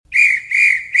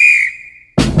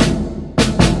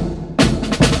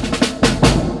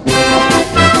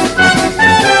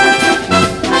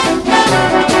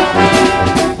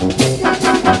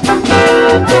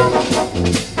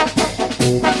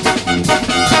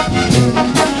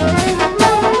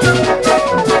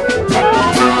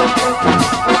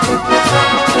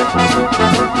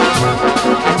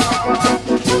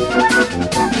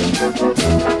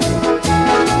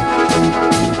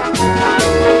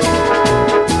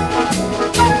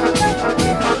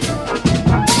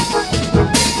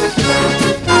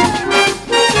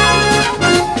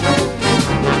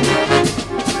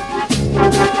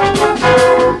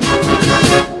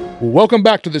welcome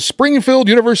back to the Springfield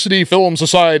University Film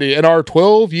Society and our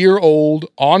 12-year-old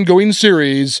ongoing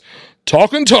series,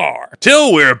 Talkin' Tar.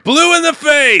 Till we're blue in the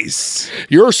face!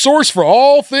 Your source for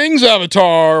all things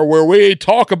Avatar, where we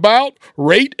talk about,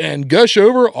 rate, and gush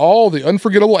over all the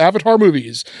unforgettable Avatar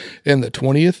movies in the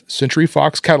 20th Century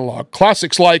Fox catalog.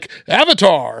 Classics like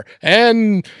Avatar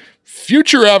and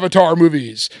future Avatar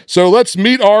movies. So let's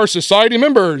meet our society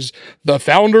members, the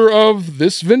founder of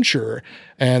this venture,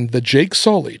 and the Jake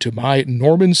Sully to my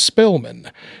Norman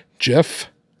Spellman, Jeff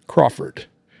Crawford.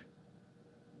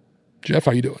 Jeff,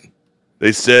 how you doing?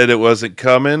 They said it wasn't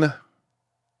coming,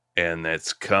 and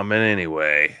it's coming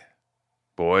anyway.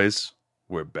 Boys,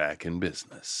 we're back in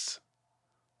business.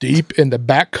 Deep in the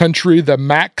backcountry, the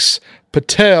Max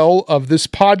Patel of this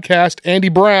podcast, Andy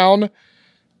Brown.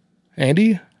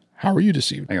 Andy, how are you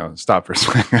this evening? Hang on, stop for a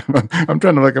second. I'm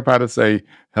trying to look up how to say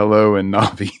hello in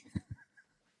Navi.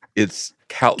 It's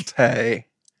Calte.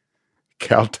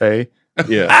 Calte?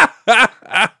 Yeah.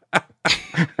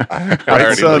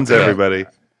 Right sons, everybody.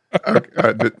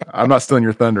 Okay, I'm not stealing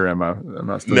your thunder, am I? I'm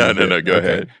not stealing No, go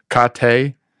ahead.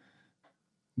 Kate.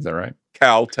 Is that right?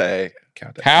 Calte.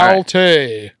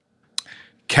 Calte.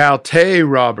 Calte,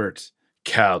 Robert.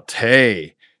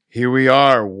 Calte. Here we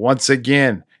are once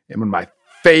again in one of my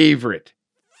favorite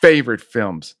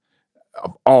films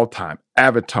of all time,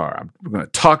 Avatar. We're going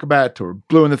to talk about it till we're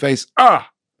blue in the face.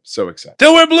 So excited.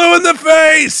 Till we're blue in the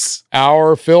face!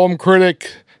 Our film critic.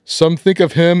 Some think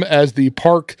of him as the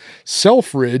Park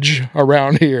Selfridge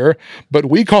around here, but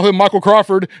we call him Michael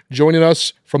Crawford, joining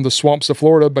us from the swamps of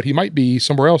Florida, but he might be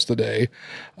somewhere else today.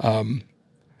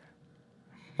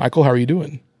 Michael, how are you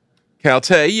doing?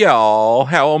 Calte, y'all.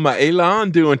 How am I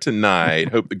Elon doing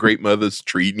tonight? Hope the Great Mother's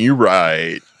treating you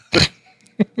right.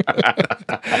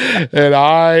 And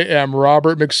I am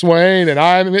Robert McSwain, and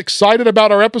I'm excited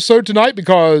about our episode tonight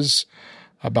because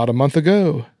about a month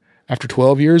ago, after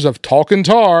 12 years of Talkin'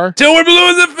 Tar, Till we're blue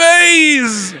in the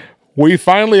face! we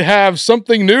finally have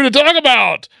something new to talk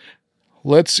about.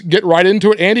 Let's get right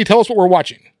into it. Andy, tell us what we're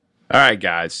watching. All right,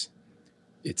 guys.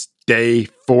 It's day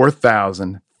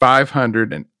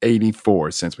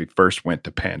 4,584 since we first went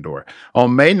to Pandora.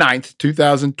 On May 9th,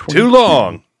 2020. Too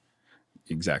long.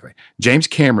 Exactly. James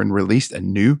Cameron released a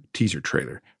new teaser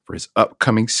trailer for his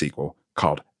upcoming sequel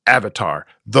called Avatar: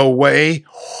 The Way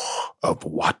of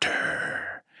Water.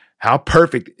 How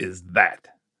perfect is that?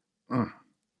 I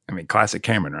mean, classic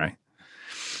Cameron, right?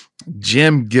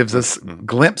 Jim gives us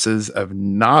glimpses of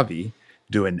Navi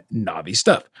doing Navi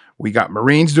stuff. We got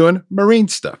Marines doing Marine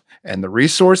stuff. And the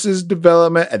Resources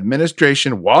Development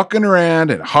Administration walking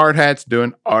around in hard hats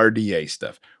doing RDA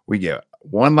stuff. We get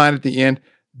one line at the end.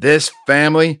 This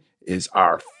family is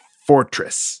our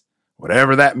fortress.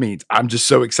 Whatever that means. I'm just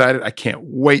so excited. I can't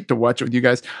wait to watch it with you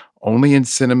guys. Only in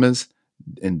cinemas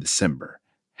in December.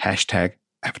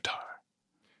 #Avatar.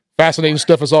 Fascinating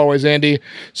stuff as always, Andy.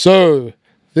 So,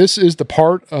 this is the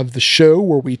part of the show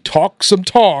where we talk some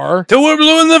tar. Till we're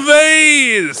blue in the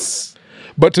face!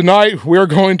 But tonight, we're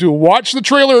going to watch the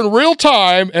trailer in real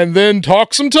time and then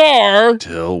talk some tar.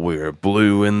 Till we're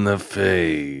blue in the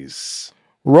face.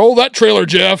 Roll that trailer,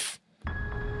 Jeff.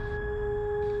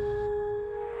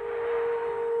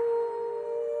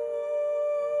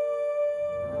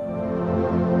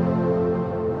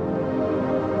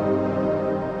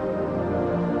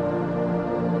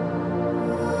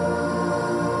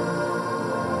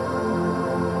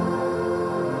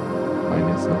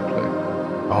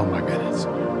 Oh my goodness.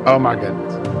 Oh my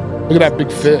goodness. Look at that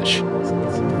big fish.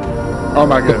 Oh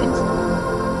my goodness.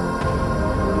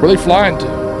 Where are they flying to?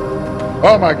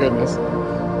 Oh my goodness.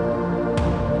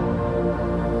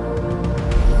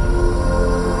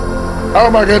 Oh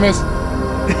my goodness.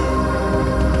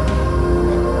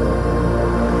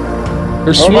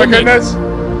 They're Oh my swimming. goodness.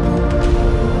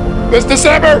 This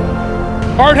December.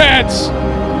 Hard hats.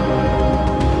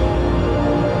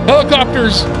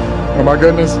 Helicopters. Oh my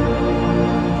goodness.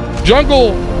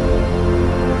 Jungle.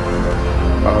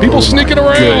 People Oh sneaking my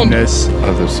around. Goodness.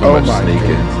 Oh, there's so much my sneaking.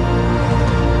 goodness.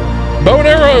 Bow and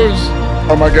arrows.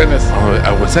 Oh my goodness.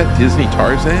 Oh, was that Disney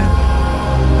Tarzan?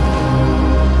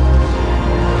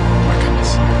 My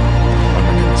goodness. Oh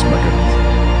my goodness. My goodness.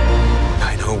 I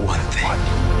know one thing.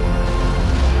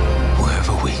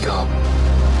 Wherever we go,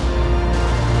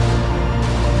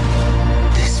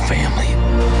 this family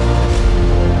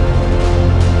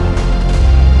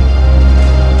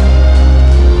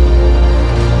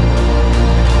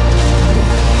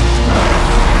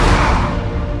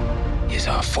is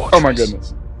our fortress. Oh my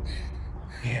goodness.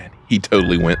 Man, he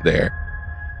totally went there.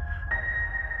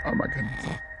 Oh my goodness.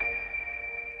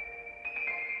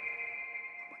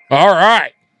 All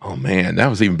right. Oh man, that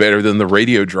was even better than the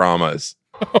radio dramas.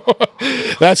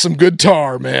 That's some good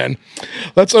tar, man.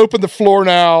 Let's open the floor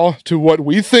now to what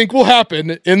we think will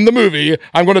happen in the movie.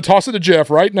 I'm going to toss it to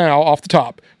Jeff right now off the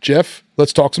top. Jeff,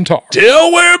 let's talk some tar.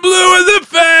 Till we're blue in the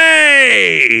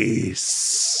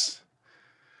face.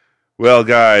 Well,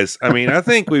 guys, I mean, I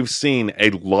think we've seen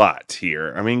a lot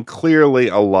here. I mean, clearly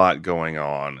a lot going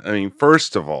on. I mean,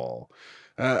 first of all,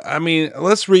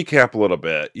 let's recap a little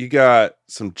bit. You got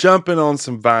some jumping on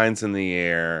some vines in the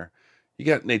air. You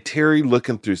got Neytiri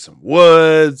looking through some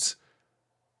woods,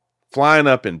 flying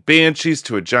up in banshees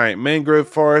to a giant mangrove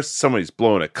forest. Somebody's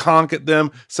blowing a conch at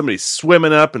them. Somebody's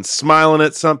swimming up and smiling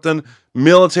at something.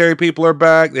 Military people are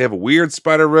back. They have a weird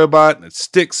spider robot in a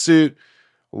stick suit.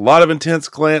 A lot of intense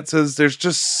glances. There's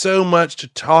just so much to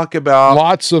talk about.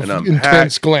 Lots of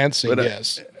intense glancing,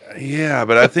 yes. Yeah,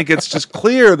 but I think it's just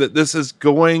clear that this is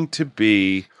going to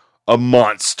be a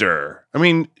monster. I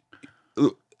mean,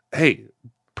 hey,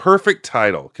 perfect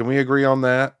title. Can we agree on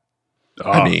that?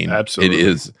 I mean, absolutely. It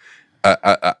is.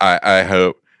 I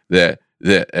hope that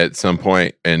at some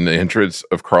point in the entrance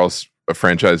of Carl's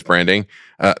franchise branding,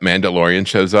 Mandalorian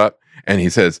shows up and he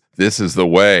says, "This is the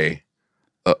way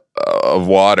of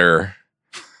water."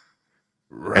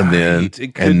 Right. And then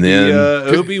it could be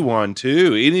Obi-Wan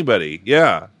too. Anybody?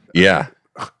 Yeah.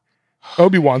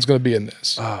 Obi-Wan's going to be in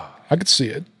this. I could see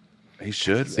it. He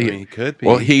should. He could be.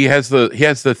 Well, he has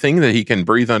the thing that he can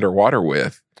breathe underwater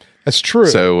with. That's true.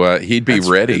 So he'd be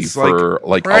ready for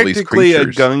like all these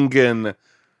creatures. A Gungan.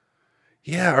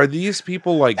 Yeah, are these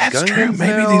people like That's Gungans true.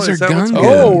 Maybe now? these are Gungans.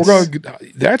 Oh,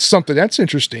 that's something that's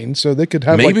interesting. So they could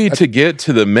have maybe to get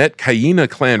to the Metkayina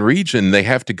clan region, they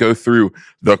have to go through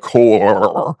the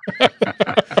core.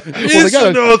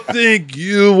 Listen, I think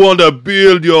you want to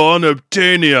build your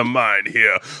unobtainium mine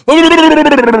here.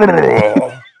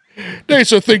 They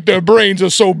so think their brains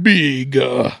are so big.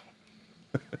 Oh,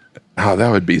 that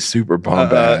would be super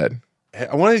bad.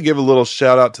 I wanted to give a little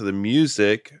shout out to the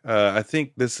music. I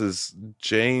think this is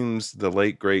James, the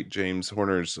late great James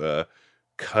Horner's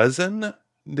cousin,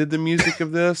 did the music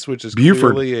of this, which is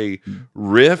clearly a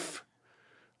riff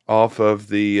off of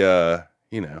the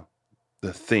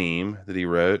the theme that he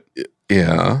wrote.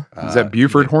 Yeah, is that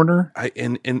Buford Horner?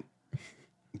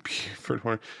 Buford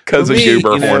Horner, cousin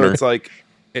Goober Horner. It's like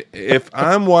if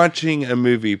I'm watching a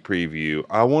movie preview,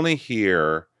 I want to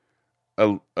hear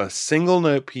a single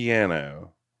note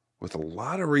piano with a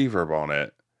lot of reverb on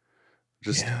it,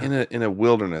 just in a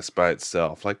wilderness by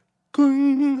itself, like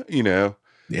Yeah,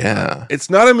 it's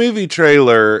not a movie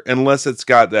trailer unless it's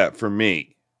got that for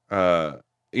me. I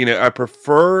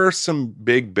prefer some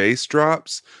big bass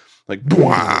drops, like or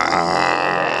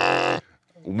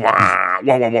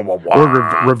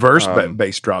reverse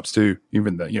bass drops too.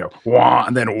 Even the wah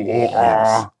and then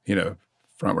wah,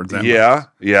 frontwards. Yeah.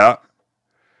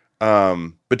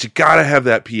 But you gotta have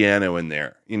that piano in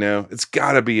there. It's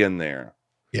gotta be in there.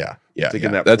 Yeah.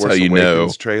 That That's Force how you Awakens know.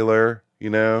 Trailer.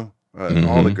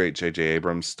 All the great J.J.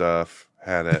 Abrams stuff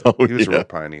had it. Oh, he was a real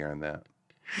pioneer in that.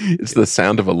 It's the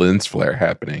sound of a lens flare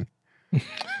happening.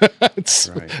 That's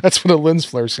what a lens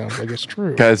flare sounds like. It's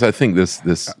true, guys. I think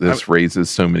this raises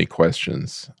so many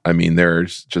questions. I mean,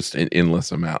 there's just an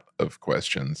endless amount of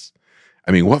questions.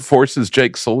 I mean, what forces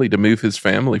Jake Sully to move his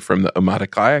family from the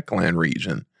Omaticaya clan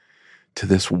region to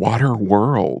this water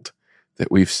world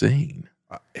that we've seen?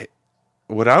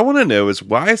 What I want to know is,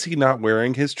 why is he not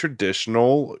wearing his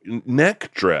traditional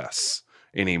neck dress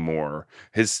anymore?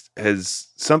 Has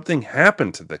something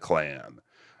happened to the clan?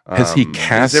 Has he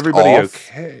cast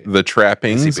off the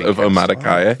trappings of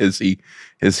Omaticaya?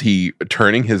 Is he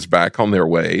turning his back on their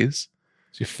ways?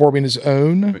 Is he forming his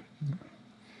own?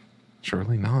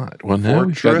 Surely not. Well, no,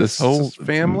 we've got this whole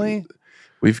family.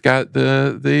 We've got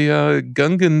the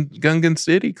Gungan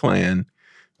City clan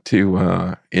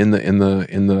to in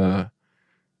the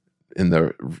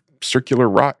Circular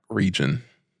Rock region.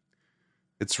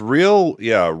 It's real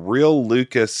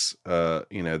Lucas,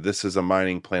 this is a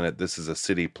mining planet, this is a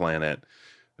city planet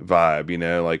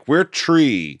vibe, like we're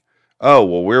tree. Oh,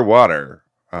 well, we're water.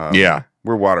 We're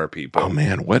water people. Oh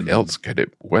man, what else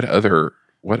what other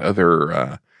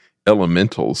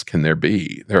elementals can there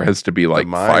be? There has to be like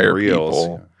fire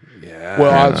people. Yeah.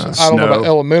 Well, I don't know about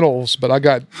elementals, but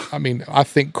I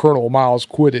think Colonel Miles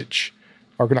Quidditch,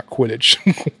 or not Quidditch,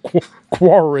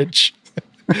 Quaritch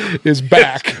is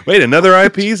back. Wait, another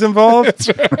IP's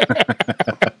involved?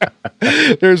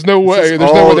 There's no way. There's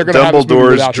no way they're going to have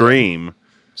Dumbledore's dream. Him.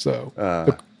 So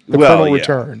the Colonel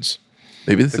returns.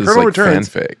 Maybe this is like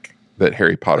fanfic that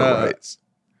Harry Potter writes.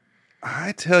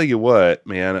 I tell you what,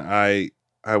 man, I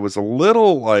was a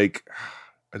little like,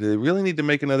 Do they really need to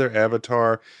make another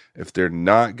Avatar if they're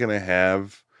not going to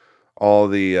have all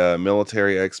the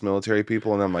ex-military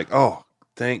people? And I'm like, oh,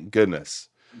 thank goodness.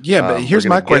 Yeah, but here's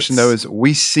my question, though, is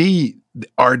we see the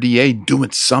RDA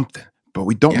doing something, but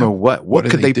we don't know what. What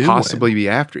could they possibly be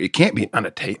after? It can't be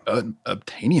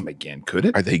unobtainium again, could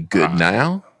it? Are they good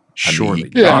now? Surely.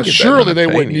 Surely they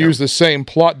wouldn't use the same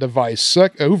plot device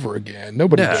over again.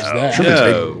 Nobody does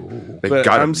that. But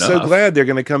I'm so glad they're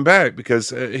going to come back,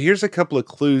 because here's a couple of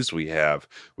clues we have.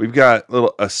 We've got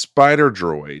a spider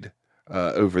droid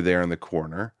over there in the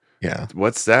corner. Yeah.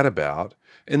 What's that about?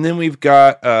 And then we've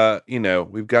got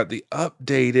we've got the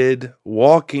updated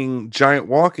giant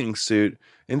walking suit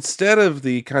instead of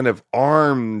the kind of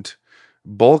armed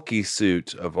bulky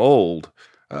suit of old.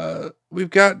 We've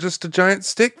got just a giant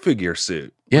stick figure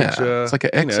suit. Yeah, which, it's like an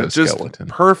exoskeleton.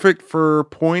 Just perfect for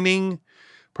pointing,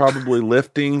 probably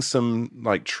lifting some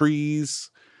like trees.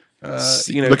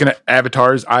 Looking at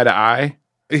avatars eye to eye.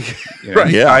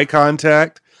 Right. Yeah. Eye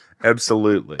contact.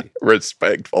 Absolutely.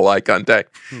 Respectful eye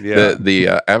contact. Yeah.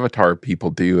 The Avatar people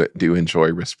do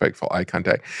enjoy respectful eye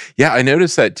contact. Yeah, I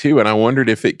noticed that too, and I wondered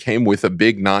if it came with a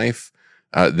big knife.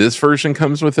 This version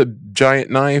comes with a giant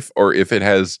knife, or if it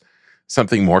has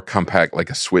something more compact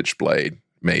like a switchblade,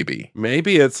 maybe.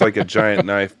 Maybe it's like a giant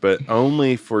knife, but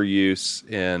only for use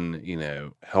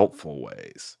in, helpful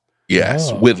ways.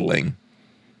 Yes, whittling.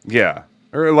 Yeah.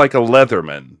 Or like a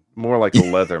Leatherman. More like a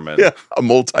Leatherman. Yeah, a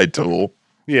multi-tool.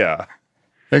 Yeah.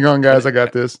 Hang on, guys. I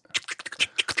got this.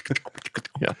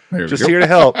 Yeah. Just here to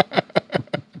help.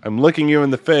 I'm looking you in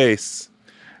the face.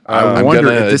 I'm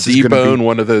wonder if this is debone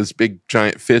one of those big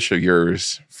giant fish of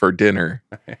yours for dinner.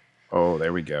 Oh,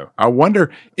 there we go. I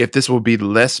wonder if this will be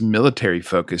less military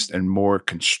focused and more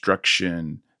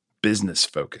construction business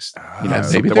focused.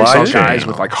 Maybe there's some guys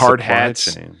with like hard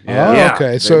hats. Yeah.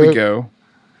 Okay. There we go.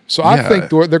 So I think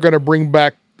they're going to bring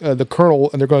back the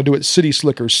Colonel, and they're going to do it City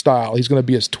Slickers style. He's going to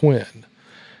be his twin,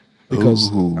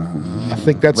 because I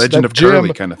think that's Legend of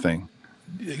Curly kind of thing.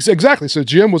 Exactly. So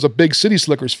Jim was a big City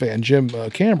Slickers fan. Jim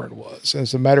Cameron was.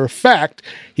 As a matter of fact,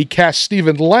 he cast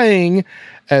Stephen Lang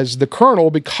as the Colonel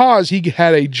because he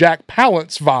had a Jack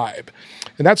Palance vibe,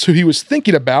 and that's who he was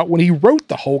thinking about when he wrote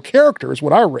the whole character, is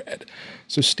what I read.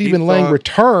 So Stephen Lang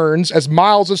returns as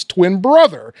Miles' twin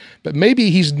brother, but maybe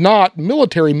he's not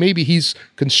military. Maybe he's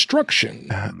construction.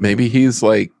 Maybe he's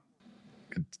like,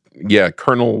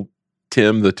 Colonel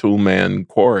Tim the Toolman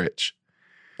Quaritch.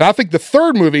 And I think the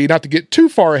third movie, not to get too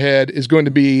far ahead, is going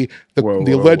to be the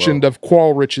legend of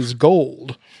Quaritch's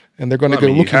gold, and they're going to go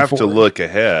looking for. You have to look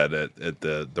ahead at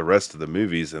the rest of the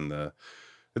movies, and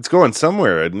it's going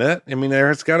somewhere, isn't it? I mean,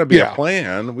 there's got to be a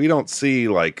plan. We don't see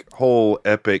like whole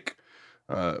epic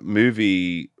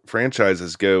movie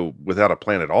franchises go without a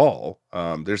plan at all.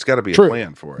 There's got to be a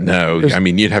plan for it. No, I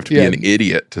mean, you'd have to be an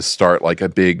idiot to start like a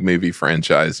big movie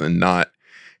franchise and not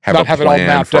have a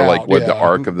plan for like what the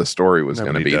arc of the story was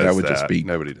going to be. That would just be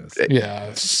nobody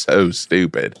does. So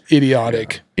stupid,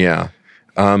 idiotic. Yeah.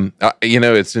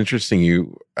 It's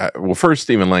interesting. First,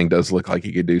 Stephen Lang does look like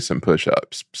he could do some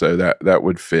push-ups, so that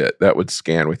would fit. That would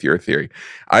scan with your theory.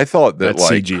 I thought that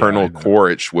like CGI, Colonel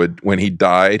Quaritch would, when he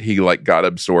died, he like got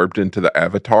absorbed into the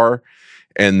Avatar,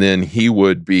 and then he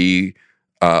would be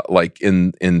like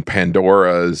in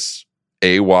Pandora's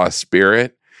Awa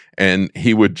spirit, and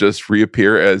he would just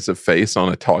reappear as a face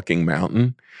on a talking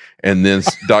mountain, and then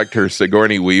Dr.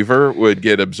 Sigourney Weaver would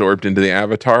get absorbed into the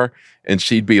Avatar. And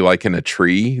she'd be like in a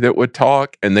tree that would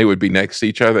talk, and they would be next to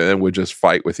each other and would just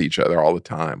fight with each other all the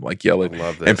time, like yelling.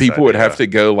 And people would have to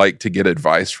go like to get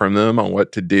advice from them on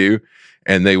what to do.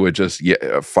 And they would just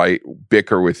fight,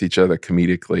 bicker with each other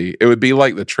comedically. It would be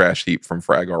like the trash heap from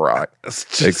Fraggle Rock.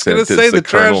 Except it's the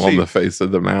Colonel on the face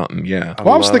of the mountain. Yeah.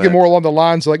 Well, I was thinking more along the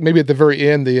lines, like maybe at the very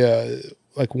end,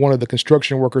 like one of the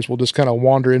construction workers will just kind of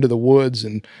wander into the woods,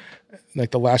 and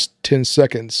like the last 10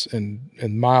 seconds, and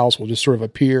Miles will just sort of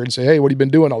appear and say, "Hey, what have you been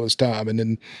doing all this time?" And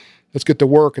then let's get to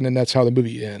work. And then that's how the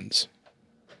movie ends.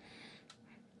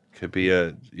 Could be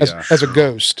as a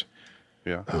ghost.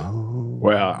 Yeah.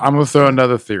 Well, I'm going to throw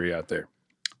another theory out there.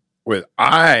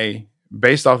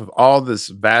 Based off of all this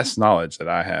vast knowledge that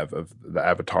I have of the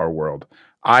Avatar world,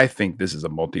 I think this is a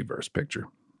multiverse picture.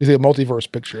 You think a multiverse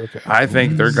picture? Okay. I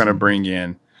think they're going to bring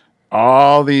in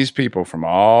all these people from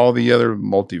all the other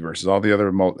multiverses, all the other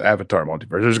Avatar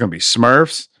multiverses. There's going to be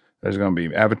Smurfs. There's going to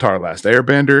be Avatar Last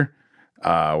Airbender.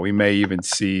 We may even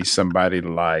see somebody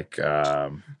like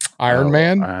Iron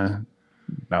Man.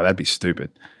 No, that'd be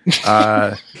stupid.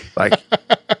 Like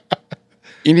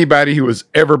anybody who was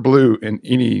ever blue in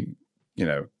any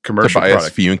commercial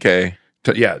Tobias product. Funke.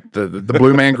 The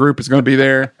Blue Man Group is going to be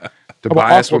there.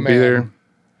 Tobias will be there.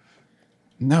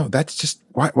 No, that's just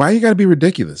why you got to be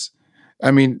ridiculous.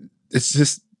 I mean, it's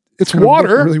just It's gonna work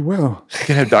water. really well. You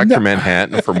can have Dr.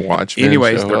 Manhattan from Watchmen.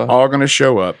 Anyways, show they're up. all going to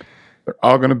show up. They're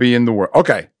all going to be in the world.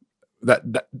 Okay,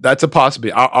 that's a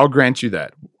possibility. I'll grant you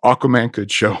that Aquaman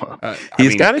could show up.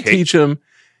 He's got to teach him.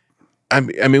 I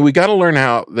mean, we got to learn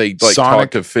how they like Sonic.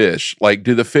 talk to fish. Like,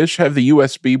 do the fish have the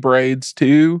USB braids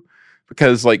too?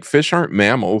 Because like fish aren't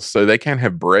mammals, so they can't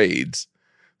have braids.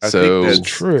 I So think that's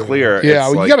True. clear. Yeah, It's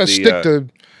well, you like got to the, stick to.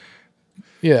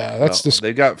 Yeah, that's well, the.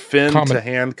 they got fin common- to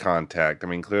hand contact. I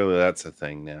mean, clearly that's a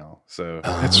thing now. So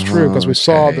That's true because we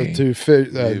saw the Okay. two new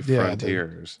the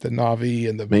frontiers. Navi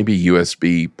and the. maybe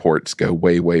USB ports go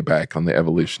way back on the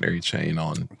evolutionary chain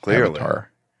on Clearly.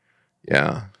 Avatar.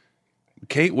 Yeah.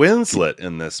 Kate Winslet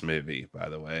in this movie, by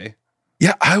the way.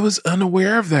 Yeah, I was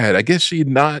unaware of that. I guess she'd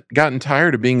not gotten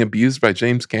tired of being abused by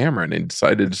James Cameron and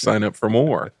decided to sign up for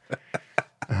more.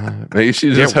 Maybe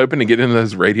she's just hoping to get into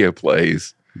those radio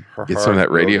plays, Her get some of heart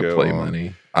that radio will go play on.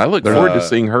 money. I look They're, forward to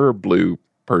seeing her blue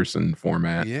person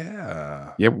format.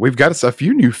 Yeah. Yeah, we've got a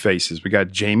few new faces. We got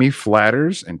Jamie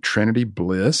Flatters and Trinity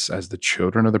Bliss as the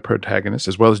children of the protagonists,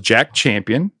 as well as Jack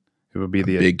Champion, who will be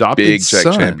the adopted Big Jack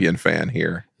son. Champion fan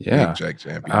here. Yeah. Big Jack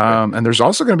Champion. fan. And there's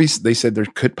also going to be, they said there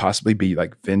could possibly be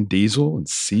like Vin Diesel and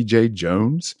CJ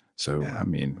Jones. So, I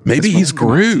mean, Maybe this he's might-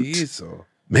 Groot. Diesel.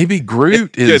 Maybe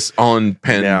Groot is on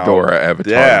Pandora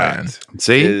Avatar Land.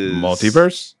 See, is-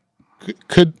 multiverse.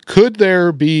 Could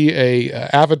there be a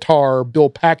Avatar Bill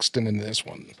Paxton in this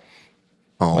one?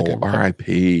 Oh, Like a-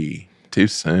 R.I.P. Too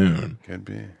soon. Could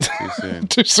be too soon.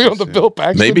 Too soon on the Bill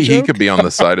Paxton. Maybe he joke? could be on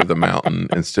the side of the mountain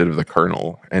instead of the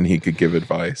colonel, and he could give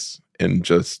advice in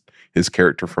just his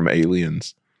character from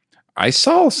Aliens. I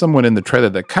saw someone in the trailer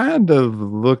that kind of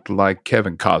looked like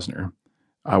Kevin Costner.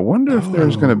 I wonder if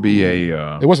there's going to be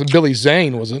a. It wasn't Billy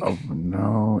Zane, was it? Oh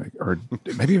no! Or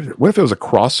maybe what if it was a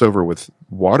crossover with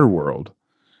Waterworld?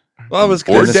 Well, I was Or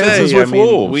going to Dances say, with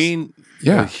Wolves.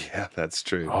 Yeah. yeah, that's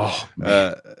true. Oh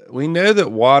man. We know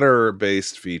that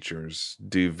water-based features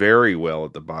do very well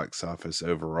at the box office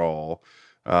overall.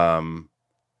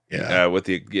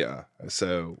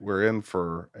 So we're in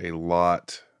for a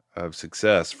lot of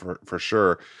success for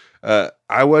sure.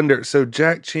 I wonder. So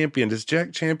Jack Champion, does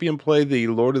Jack Champion play the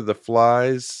Lord of the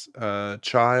Flies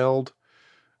child?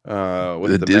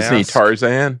 With The Disney mask?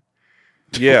 Tarzan.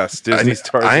 Yes, Disney's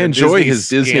Tarzan. I enjoy Disney his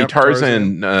Disney scamp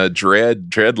Tarzan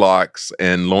dreadlocks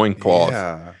and loincloth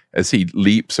Yeah. as he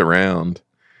leaps around.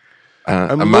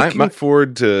 I'm looking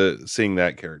forward to seeing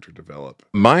that character develop.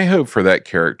 My hope for that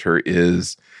character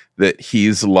is that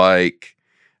he's like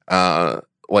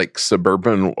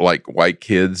suburban like white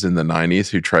kids in the 90s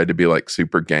who tried to be like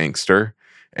super gangster,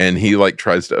 and he like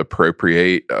tries to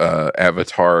appropriate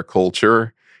Avatar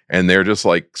culture, and they're just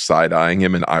like side-eyeing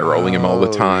him and eye-rolling him all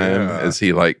the time yeah. as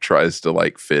he like tries to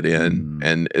like fit in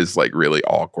and is like really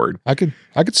awkward I could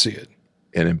see it.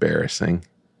 and embarrassing.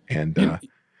 And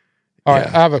All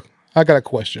right, I got a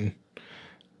question.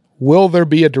 Will there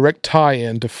be a direct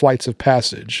tie-in to Flights of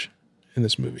Passage in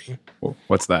this movie? Well,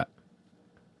 what's that?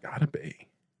 gotta be.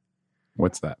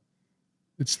 What's that?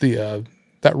 It's the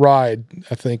that ride,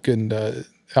 I think, in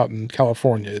out in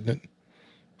California, isn't it?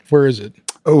 Where is it?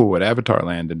 Oh, at Avatar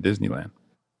Land and Disneyland.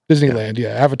 Disneyland, yeah.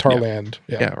 Avatar Yeah. Land.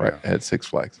 Yeah, right. At Six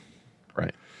Flags.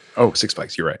 Right. Oh, Six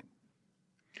Flags. You're right.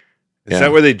 Is Yeah.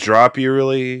 that where they drop you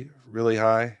really, really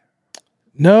high?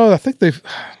 No, I think they've.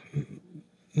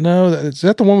 No, is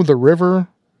that the one with the river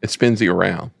It spins you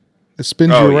around. that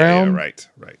spins you around? right.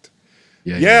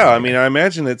 Yeah. Yeah, I mean, I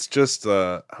imagine it's just.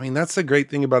 That's the great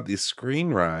thing about these screen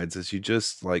rides is you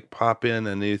just like pop in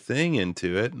a new thing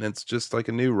into it, and it's just like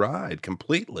a new ride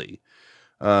completely.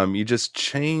 You just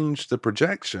change the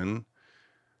projection,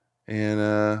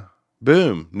 and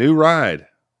boom, new ride.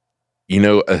 You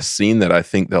know, a scene that I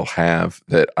think they'll have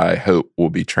that I hope will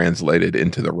be translated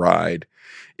into the ride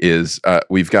is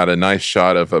we've got a nice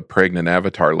shot of a pregnant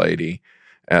Avatar lady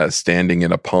standing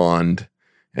in a pond.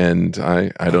 And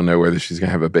I don't know whether she's going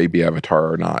to have a baby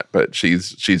Avatar or not, but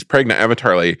she's pregnant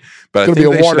Avatar lady. But I It's gonna think be a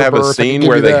they should water have a birth, I can scene give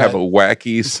where you they that. have a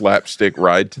wacky slapstick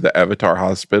ride to the Avatar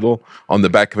hospital on the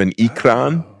back of an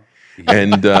Ikran.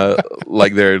 And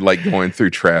like they're like going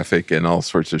through traffic and all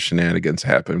sorts of shenanigans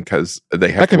happen because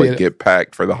they have That to could be like get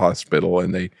packed for the hospital,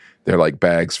 and their like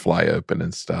bags fly open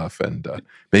and stuff, and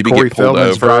maybe Corey get pulled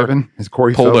Feldman's over, driving. Is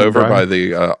Corey pulled Feldman over driving? by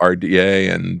the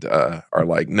RDA, and are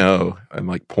like no, and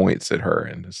like points at her,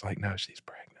 and it's like no, she's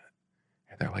pregnant,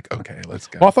 and they're like okay, let's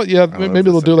go. Well, I thought, love maybe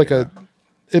they'll this do like idea.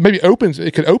 it maybe opens.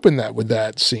 It could open that with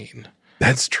that scene,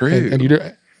 That's true. and you do,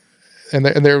 and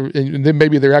then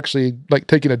maybe they're actually like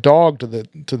taking a dog to the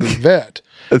vet.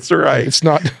 That's right. It's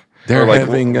not. They're or like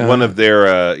having one of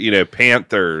their,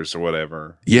 panthers or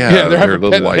whatever. yeah, they're having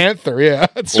little Pet like Panther. Yeah,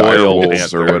 that's Oil dire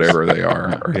wolves or panthers. whatever they are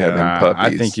having puppies.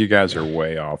 I think you guys are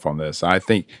way off on this. I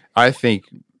think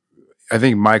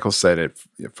Michael said it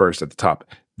first at the top.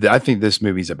 I think this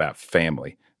movie's about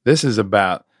family. This is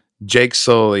about Jake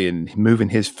Sully and moving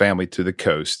his family to the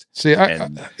coast. See,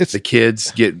 And it's the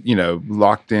kids get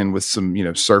locked in with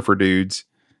some surfer dudes.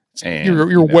 And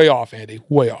you're way off, Andy.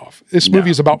 Way off. This movie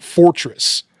is about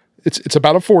fortress. It's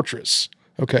about a fortress.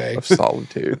 Okay, of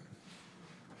solitude.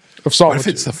 of What solitude. if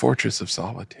it's the fortress of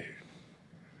solitude?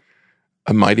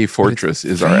 A mighty fortress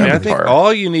is our I mean, I think avatar.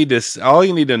 all you need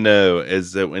to know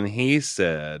is that when he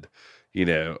said,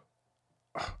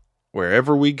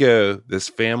 wherever we go, this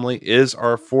family is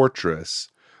our fortress.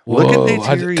 Look at Whoa, Neytiri's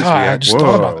I just reaction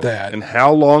thought about that. and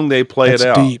how long they play That's it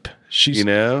out. deep. She's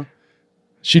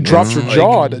she drops her Like-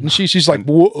 jaw, doesn't she? She's like,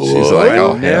 whoa. She's like, I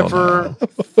oh, hell never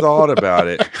thought about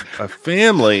it. A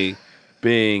family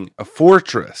being a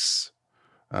fortress.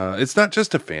 It's not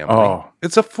just a family. Oh.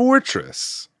 It's a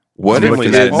fortress. What if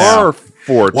Families at it now. are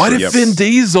fortress. What if Vin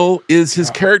Diesel is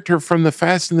his character from the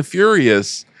Fast and the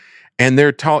Furious, and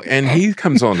and he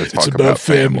comes on to talk about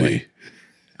family?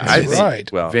 That's think-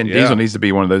 right. Well, Vin yeah. Diesel needs to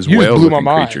be one of those You just blew my whale-looking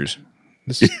mind. creatures.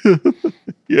 This is-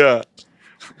 Yeah.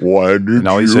 Why did And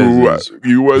all he says is-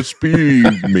 USB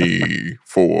me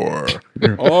for?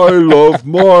 I love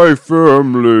my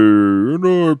family and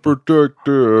I protect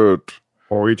it.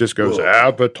 Or he just goes,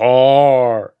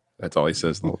 Avatar. That's all he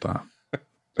says the whole time.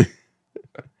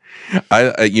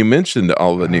 You mentioned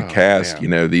all the new cast,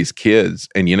 man. these kids,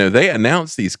 and they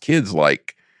announced these kids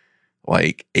like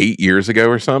 8 years ago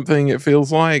or something. It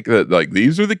feels like that, like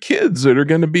these are the kids that are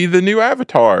going to be the new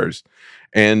avatars.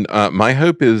 And my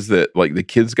hope is that like the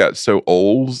kids got so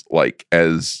old, like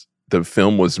as the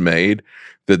film was made,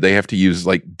 that they have to use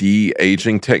like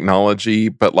de-aging technology,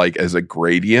 but like as a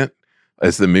gradient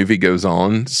as the movie goes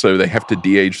on. So they have to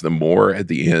de-age them more at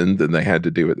the end than they had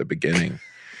to do at the beginning.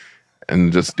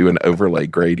 And just do an overlay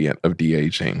gradient of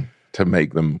de-aging to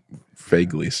make them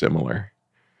vaguely similar.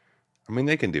 I mean,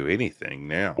 they can do anything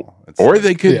now. It's Or like-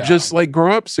 they could Yeah. just like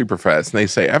grow up super fast. And they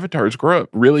say avatars grow up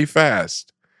really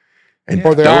fast. And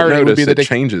Or the don't irony would notice be that it they-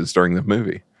 changes during the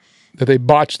movie. that they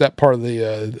botched that part of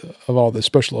the of all the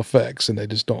special effects, and they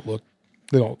just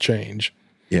they don't change.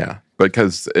 Yeah.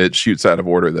 Because it shoots out of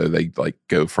order though. They like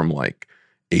go from like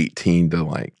 18 to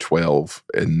like 12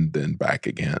 and then back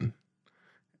again.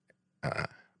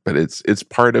 But it's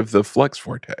part of the flux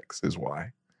vortex is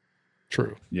why.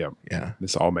 True. Yeah. Yeah.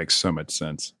 This all makes so much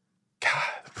sense.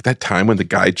 God, that time when the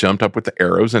guy jumped up with the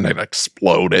arrows and it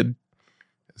exploded.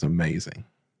 It's amazing.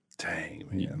 Dang,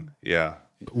 man. Yeah.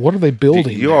 What are they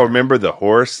building? You all there? remember the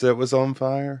horse that was on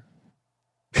fire?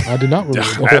 I did not remember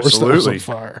the horse that was on Absolutely.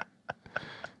 fire.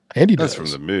 Andy That's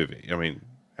does. from the movie. I mean,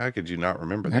 how could you not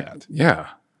remember that? Yeah.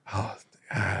 Oh,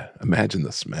 God, imagine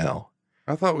the smell.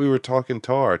 I thought we were talking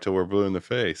tar till we're blue in the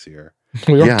face here.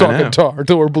 We are Yeah, I know. talking tar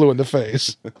until we're blue in the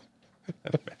face.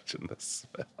 Imagine the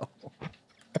smell.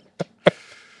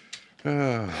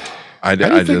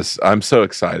 I'm so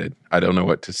excited. I don't know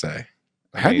what to say.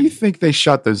 How do you think they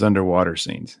shot those underwater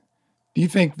scenes? Do you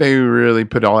think they really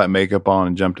put all that makeup on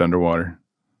and jumped underwater?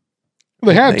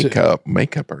 They had to.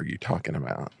 Makeup are you talking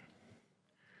about?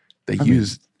 They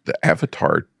used the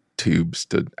avatar tubes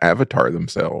to avatar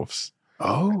themselves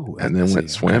Oh, and then I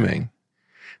went see. swimming.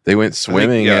 They went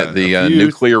swimming yeah, at the a few-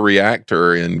 nuclear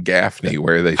reactor in Gaffney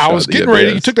where they I shot was the getting ready.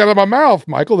 You Abyss. took that out of my mouth,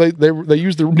 Michael. They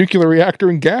used the nuclear reactor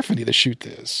in Gaffney to shoot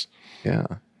this. Yeah.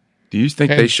 Do you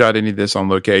think And- they shot any of this on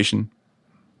location?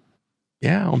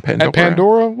 Yeah, on Pandora. At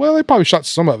Pandora, well, they probably shot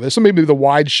some of it. So maybe the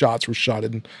wide shots were shot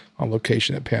on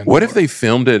location at Pandora. What if they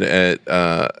filmed it at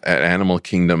Animal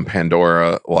Kingdom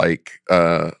Pandora like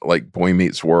Boy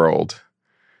Meets World?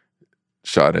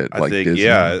 Shot it I like think, Disney.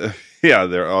 yeah,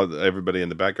 they're all everybody in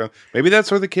the background. Maybe that's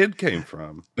where the kid came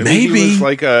from. Maybe. he was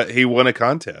like he won a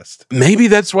contest. Maybe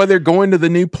that's why they're going to the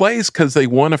new place because they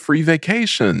won a free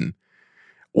vacation.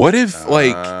 What if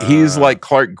like he's like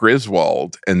Clark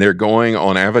Griswold and they're going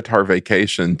on Avatar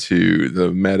vacation to the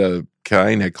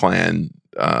Meta-Kaina clan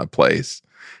place,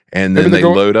 and then Maybe they they're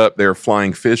load up their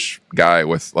flying fish guy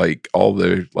with like all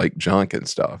their like junk and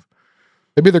stuff.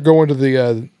 Maybe they're going to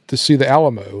the to see the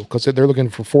Alamo because they're looking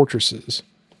for fortresses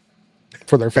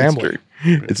for their That's family.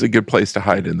 true. It's a good place to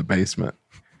hide in the basement.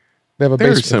 They have a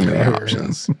There's so basement many down here.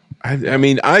 options. I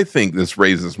mean, I think this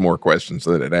raises more questions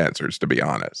than it answers, to be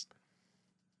honest.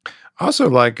 I also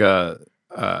like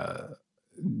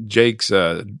Jake's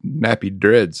nappy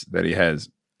dreads that he has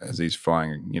as he's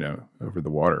flying, over the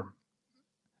water.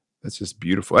 That's just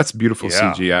beautiful. That's beautiful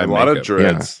Yeah, CGI. a lot of makeup.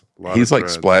 dreads. A lot He's of like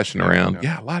dreads. splashing around. Yeah.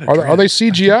 Yeah, a lot of Are they dreads.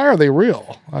 CGI or are they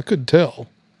real? I couldn't tell.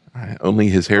 Only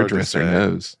his Hard to hairdresser say.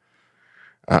 knows.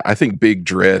 I think Big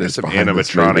Dread There's is some behind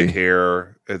this animatronic movie.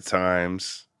 hair at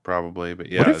times, probably.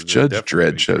 But yeah, What if they're Judge definitely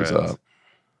Dredd big shows dreads. up?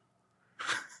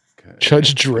 Okay.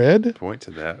 Judge Dredd? Point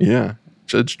to that. Yeah,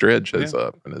 Judge Dredd shows Yeah.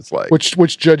 up, and it's like Which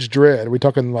Judge Dredd? Are we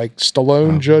talking like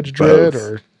Stallone Judge both. Dredd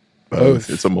or both. both?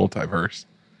 It's a multiverse.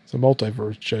 It's a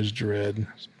multiverse Judge Dredd.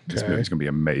 This Okay. movie's gonna be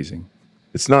amazing.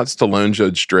 It's not Stallone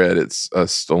Judge Dredd. It's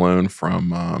Stallone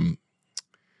from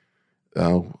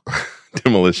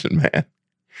Demolition Man.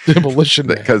 Demolition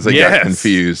Man. Because they Yes. got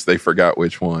confused. They forgot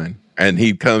which one. And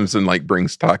he comes and like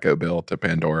brings Taco Bell to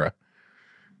Pandora.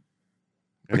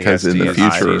 And he Because has in to the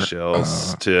use future,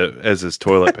 seashells as his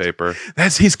toilet paper.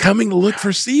 He's coming to look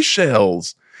for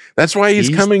seashells. That's why he's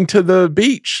coming to the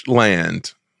beach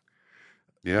land.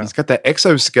 Yeah. He's got that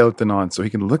exoskeleton on, so he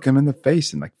can look him in the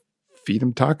face and like feed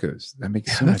him tacos. That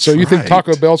makes so much So you think right.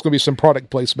 Taco Bell's going to be some product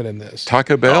placement in this?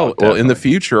 Taco Bell. Oh, Well, in the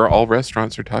definitely. future, all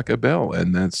restaurants are Taco Bell,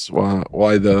 and that's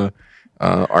why the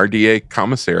RDA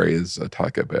commissary is a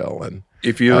Taco Bell. And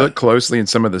If you look closely in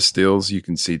some of the stills, you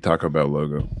can see Taco Bell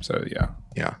logo. So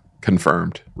yeah,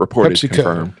 confirmed, reported, PepsiCo.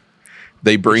 confirmed.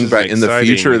 They bring is back in the exciting.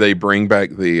 future. They bring back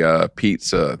the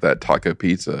pizza, that taco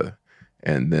pizza,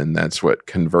 and then that's what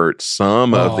converts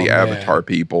some of Oh, the man. Avatar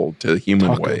people to human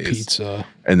Taco ways. pizza.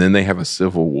 And then they have a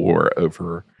civil war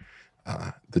over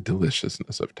the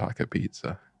deliciousness of taco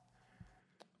pizza.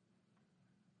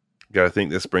 Got to think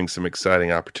this brings some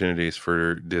exciting opportunities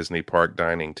for Disney park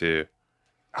dining too.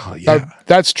 Oh yeah,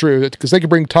 That's true because they could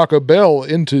bring Taco Bell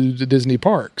into the Disney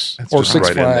parks That's or just Six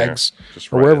right in there. Flags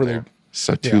Just or right wherever in they. there.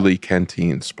 Satuli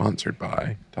Canteen sponsored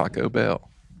by Taco Bell.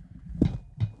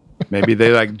 maybe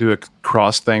they like do a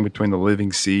cross thing between the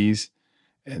Living Seas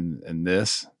and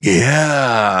this.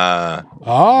 Yeah,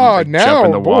 Oh, Like now jump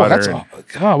in the boy, water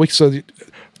that's God. We so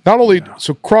not only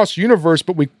so cross universe,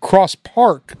 but we cross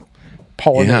park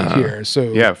pollinate Yeah. here. So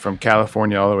Yeah, from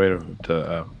California all the way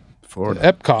to Florida.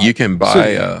 Epcot. you can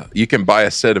City. buy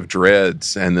a set of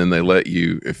dreads, and then they let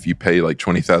you, if you pay like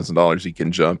 $20,000, you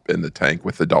can jump in the tank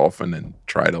with the dolphin and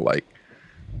try to like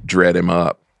dread him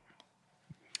up,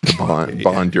 to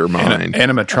bond your mind.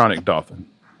 Animatronic dolphin.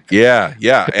 Yeah,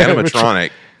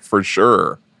 animatronic for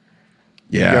sure.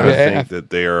 You Yeah, got to Yeah. think that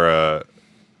they are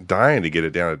dying to get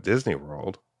it down at Disney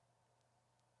World.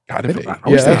 gotta be. I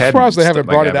Yeah, wish they I'm had surprised they stuff haven't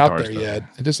like brought it out Avatar there stuff. yet.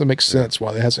 It doesn't make sense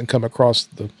why it hasn't come across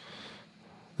the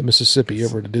Mississippi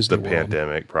over to Disney The World.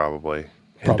 pandemic, probably.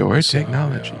 Pandora Probably so,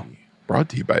 Technology. yeah. Brought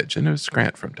to you by a generous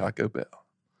grant from Taco Bell.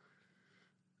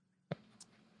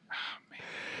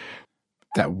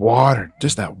 That water,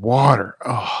 just that water.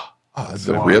 Oh,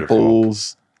 The wonderful.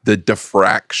 ripples, the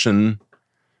diffraction.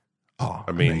 Oh,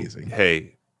 I mean, amazing.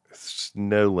 hey, it's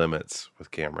no limits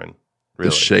with Cameron. The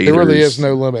Really. shaders. There really is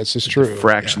no limits. It's true.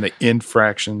 fraction, the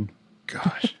infraction.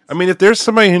 Gosh. I mean, if there's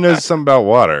somebody who knows something about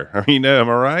water, I mean, am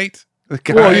I right? The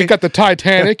guy, Well, you got the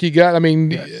Titanic. You got, I mean,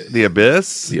 the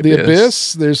abyss. the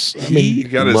Abyss. There's, I mean, He you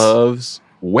got his- loves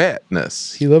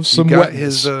wetness. he loves He some got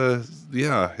wetness.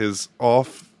 his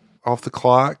off the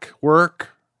clock work.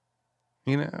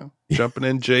 You know, jumping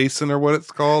in Jason or what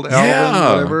it's called,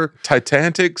 Alvin, whatever.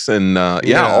 Titanics and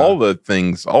Yeah. all the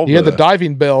things. All he had the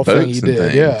diving bell thing boats he and did.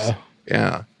 things. Yeah.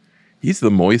 Yeah. He's the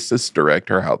moistest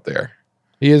director out there.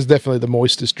 He is definitely the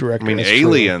moistest director. I mean, that's true.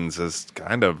 Aliens is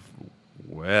kind of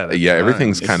wet. at Yeah,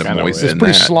 everything's times. kind of kinda moist. wet. It's in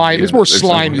pretty that. slimy. It's Yeah, more there's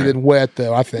slimy something- than wet,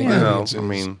 though, I think. Well, Aliens I is.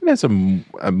 mean, It has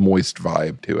a moist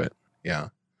vibe to it. Yeah.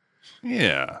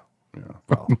 yeah.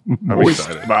 Well, I'm Moist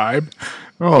excited. vibe.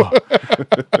 Oh,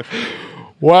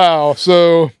 Wow.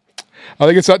 So I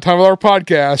think it's that time of our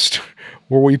podcast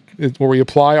where we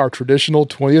apply our traditional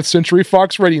 20th Century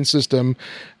Fox rating system.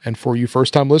 And for you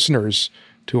first-time listeners,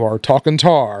 to our Talkin'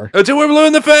 Tar, Until we're blue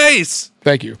in the face.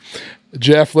 thank you.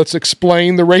 Jeff, let's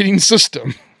explain the rating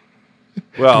system.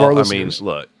 To our Well, I mean, listeners.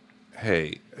 look,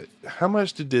 hey, how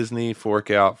much did Disney fork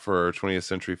out for 20th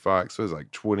Century Fox? It was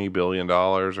like $20 billion,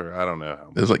 or I don't know. How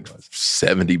much It was like it was.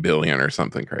 70 billion or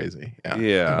something crazy. Yeah.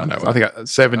 Yeah. I don't know. I think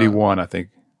 71. I think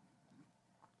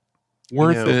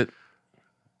Worth you know, it.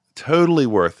 Totally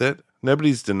worth it.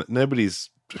 Nobody's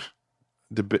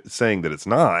saying that it's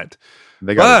not.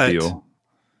 they got a But- deal.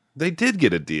 They did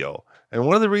get a deal. And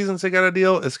one of the reasons they got a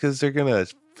deal is because they're going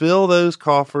to fill those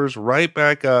coffers right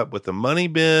back up with the money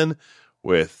bin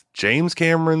with James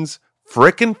Cameron's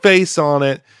frickin' face on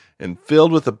it and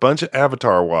filled with a bunch of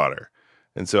Avatar water.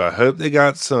 And so I hope they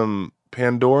got some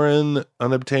Pandoran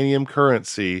unobtainium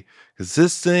currency because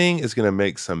this thing is going to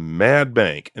make some mad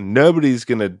bank. And nobody's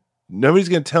going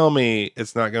to tell me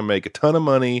it's not going to make a ton of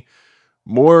money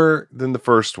more than the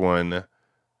first one.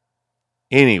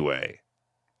 Anyway,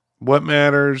 what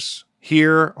matters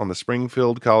here on the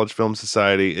Springfield College Film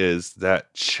Society is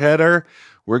that cheddar.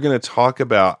 We're going to talk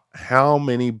about how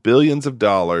many billions of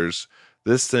dollars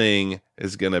this thing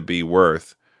is going to be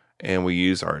worth. And we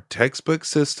use our textbook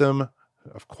system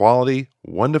of quality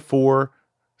 1 to 4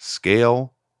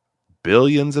 scale,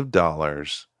 billions of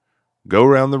dollars. Go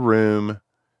around the room,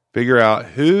 figure out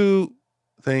who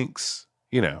thinks,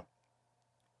 how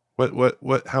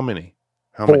many?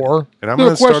 How many? 4. And I'm going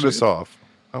to start us off.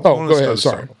 Go ahead.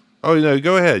 Sorry. Oh, no,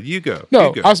 go ahead. You go.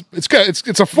 No, You go.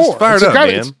 it's a 4. Just fire it up,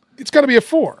 man. It's got to be a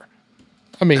 4.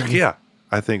 I mean, Yeah,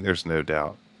 I think there's no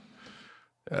doubt.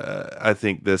 I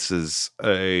think this is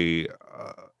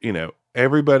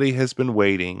everybody has been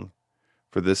waiting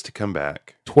for this to come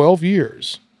back. 12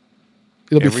 years.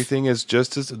 Everything is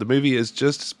the movie is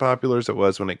just as popular as it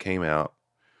was when it came out.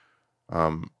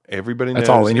 Everybody knows. That's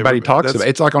all anybody talks about.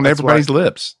 It's like on everybody's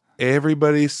lips.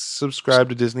 Everybody's subscribed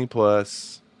to Disney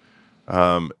Plus.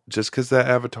 Just because that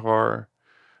Avatar.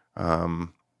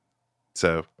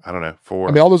 So I don't know. 4.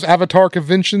 I mean, all those Avatar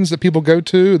conventions that people go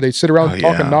to, they sit around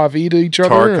talking Na'vi to each other.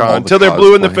 Tarkon, and until they're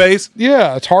blue in the face.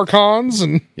 Yeah, Tarkons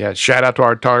and Yeah, shout out to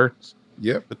our Tarts.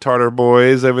 Yep, the Tartar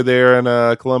boys over there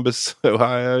in Columbus,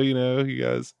 Ohio. You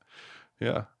guys.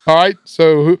 Yeah. All right.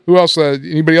 So who else?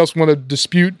 Anybody else want to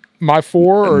dispute my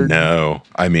 4? Or No,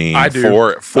 I mean, I do.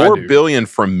 $4 I do. billion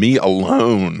from me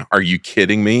alone. Are you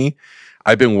kidding me?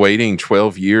 I've been waiting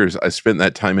 12 years. I spent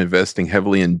that time investing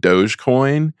heavily in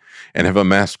Dogecoin and have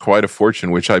amassed quite a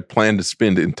fortune, which I plan to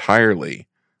spend entirely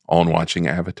on watching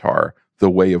Avatar: The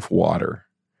Way of Water.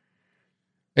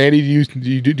 Andy,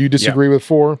 do you disagree with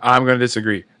 4? I'm going to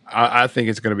disagree. I think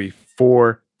it's going to be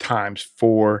 4 times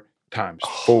 4 times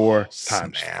 4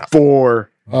 times snap. $4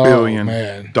 billion.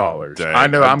 Man. Dang. I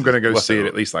know I'm going to go Whoa. see it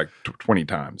at least like 20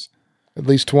 times. At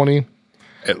least 20.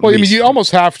 At Well, I mean, least. you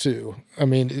almost have to. I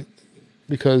mean,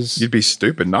 because You'd be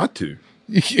stupid not to.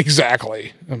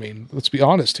 exactly. I mean, let's be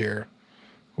honest here.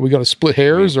 Are we going to split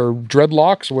hairs or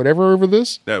dreadlocks or whatever over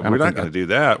this? No, don't we're not think going to do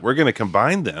that. We're going to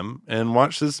combine them and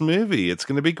watch this movie. It's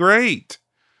going to be great.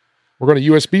 We're going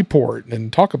to USB port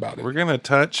and talk about it. We're going to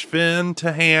touch fin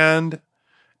to hand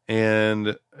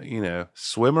and,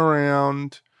 swim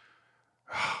around.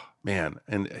 Man,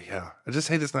 and yeah, I just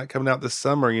hate it's not coming out this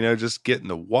summer, just get in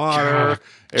the water.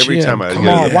 Every Jim, time I come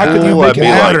go on, to the why couldn't you pool, make I'd it be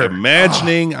like water?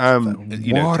 imagining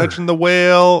I'm, touching the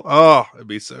whale. Oh, it'd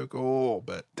be so cool.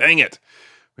 But dang it,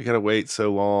 we got to wait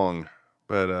so long.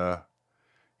 But,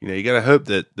 you got to hope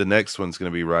that the next one's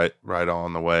going to be right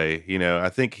on the way. I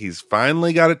think he's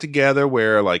finally got it together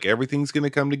where like everything's going to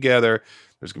come together.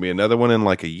 There's going to be another one in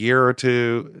like a year or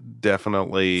two.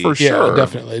 Definitely. For Yeah, sure.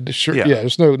 definitely. Sure. Yeah. Yeah,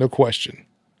 there's no question.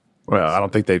 Well, I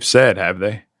don't think they've said, have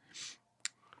they?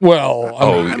 Well,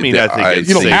 I mean, I think it's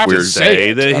you don't safe have to to say say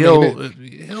it. that I he'll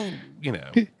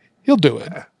he'll do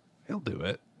it. he'll do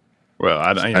it. Well,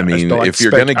 I I mean, just don't like if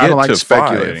you're going to I don't get like to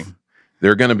speculating. 5,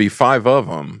 there are going to be 5 of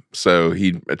them. So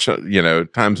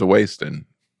time's a wasting,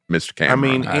 Mr. I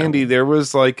Cameron. mean, Andy, there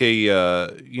was like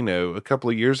a couple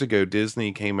of years ago,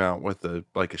 Disney came out with a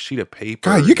sheet of paper.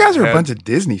 God, you guys are a Had- bunch of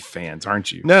Disney fans,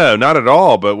 aren't you? No, not at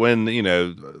all. But when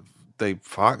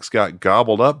Fox got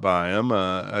gobbled up by him,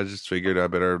 I just figured I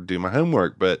better do my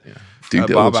homework. But Due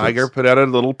Bob diligence. Iger put out a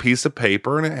little piece of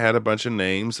paper, and it had a bunch of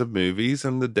names of movies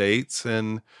and the dates,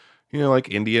 and like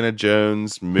Indiana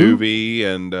Jones movie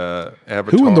and Avatar.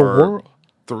 Who in the world?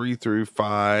 3 through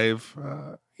 5.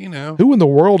 Who in the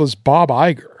world is Bob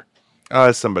Iger?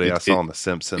 Somebody I saw on The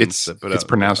Simpsons. It's that put it's out-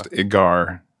 pronounced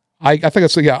Igar. I think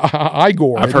it's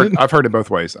Igor. I've heard it both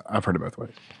ways.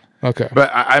 Okay. But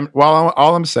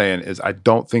all I'm saying is I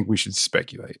don't think we should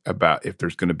speculate about if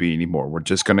there's going to be any more. We're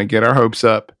just going to get our hopes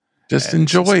up. Just and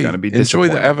it's enjoy gonna be the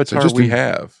disappointing. Avatar So just we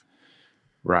have.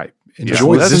 Right. Yeah,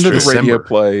 Enjoy that's Listen to this the radio December.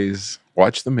 plays.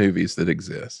 Watch the movies that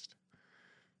exist.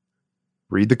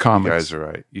 Read the You comics.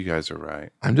 guys are right.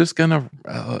 I'm just going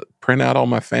to print out all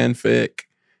my fanfic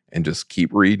and just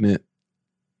keep reading it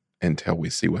until we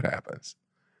see what happens.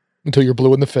 Until you're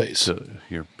blue in the face. So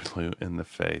you're blue in the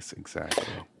face, exactly.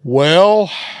 Well,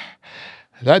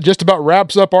 that just about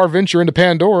wraps up our venture into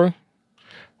Pandora.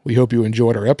 We hope you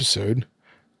enjoyed our episode.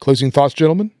 Closing thoughts,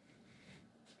 gentlemen?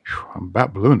 I'm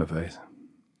about blue in the face.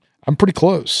 I'm pretty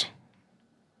close.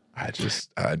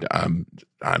 I'm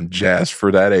jazzed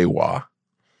for that AWA.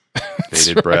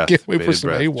 Bated breath. I can't wait for bated some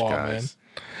breath, AWOL, guys.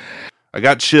 I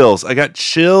got chills. I got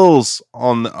chills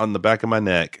on the back of my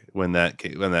neck when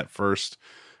that first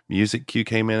music cue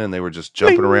came in and they were just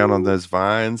jumping around on those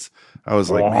vines. I was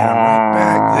like, man, I'm right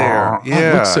back there. It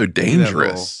Yeah, looks so that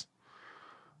dangerous.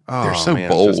 Oh, They're so man,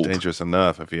 bold. It's just dangerous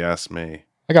enough, if you ask me.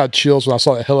 I got chills when I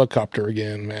saw that helicopter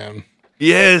again, man.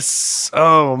 Yes.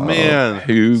 Oh man,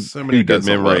 Who so many who good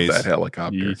doesn't memories. love that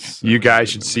helicopter? You guys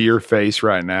should see your face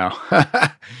right now.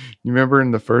 You remember in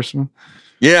the first one?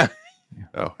 Yeah,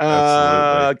 Oh,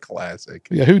 absolutely. classic.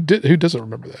 Yeah, who doesn't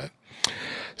remember that?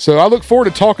 So I look forward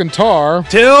to talking tar.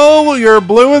 Till you're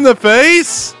blue in the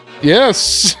face.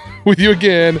 Yes, with you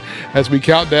again as we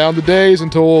count down the days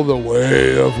until The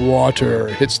Way of Water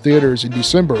hits theaters in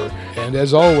December. And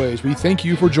as always, we thank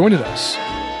you for joining us.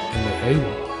 And may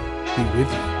Ewok be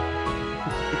with you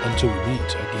until we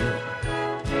meet again.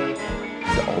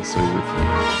 Also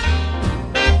with you.